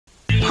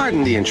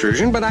Pardon the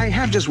intrusion, but I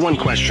have just one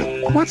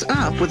question. What's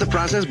up with the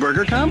processed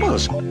burger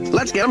combos?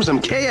 Let's get them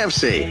some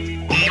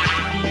KFC.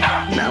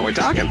 Now we're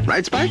talking,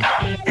 right, Spike?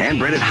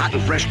 Hand-breaded, hot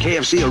and fresh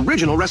KFC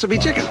original recipe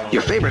chicken.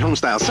 Your favorite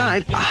home-style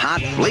side, a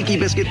hot, flaky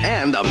biscuit,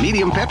 and a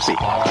medium Pepsi.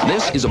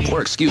 This is a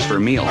poor excuse for a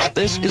meal.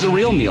 This is a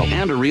real meal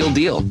and a real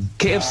deal.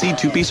 KFC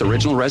 2-piece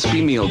original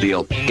recipe meal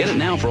deal. Get it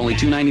now for only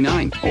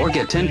 $2.99, or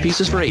get 10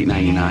 pieces for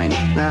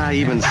 $8.99.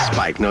 Even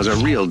Spike knows a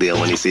real deal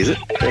when he sees it.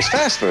 There's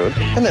fast food,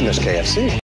 and then there's KFC.